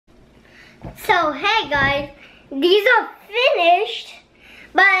So hey guys, these are finished,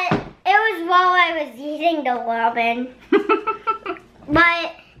 but it was while I was eating the ramen.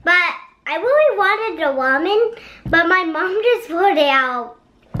 but I really wanted the ramen, but my mom just put it out.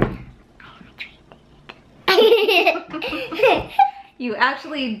 You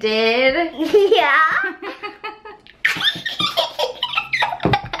actually did? Yeah.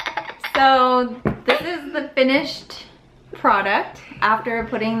 So this is the finished product after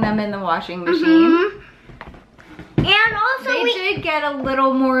putting them in the washing machine. And also they did get a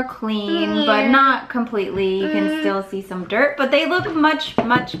little more clean, but not completely. You can still see some dirt, but they look much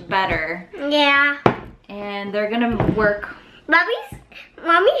better. Yeah. And they're gonna work. Let me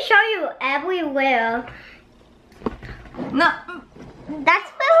show you everywhere. No. That's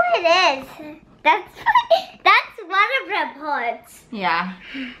what it is. That's one of the parts. Yeah.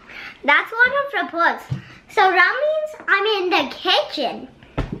 That's one of the parts. So that means I'm in the kitchen.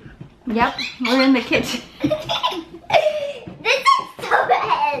 Yep, we're in the kitchen. This is so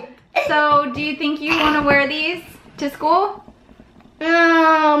bad. So, do you think you want to wear these to school?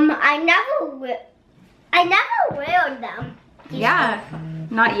 I never wear them. Yeah,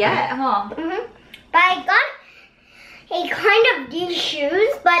 not yet, huh? But I got a kind of these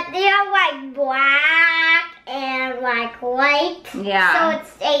shoes, but they are like black and like white. Yeah. So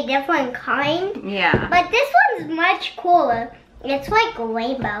it's a different kind. Yeah. But this one's much cooler. It's like a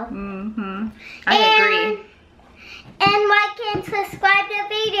rainbow. I agree. And like and subscribe to the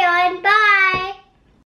video and bye.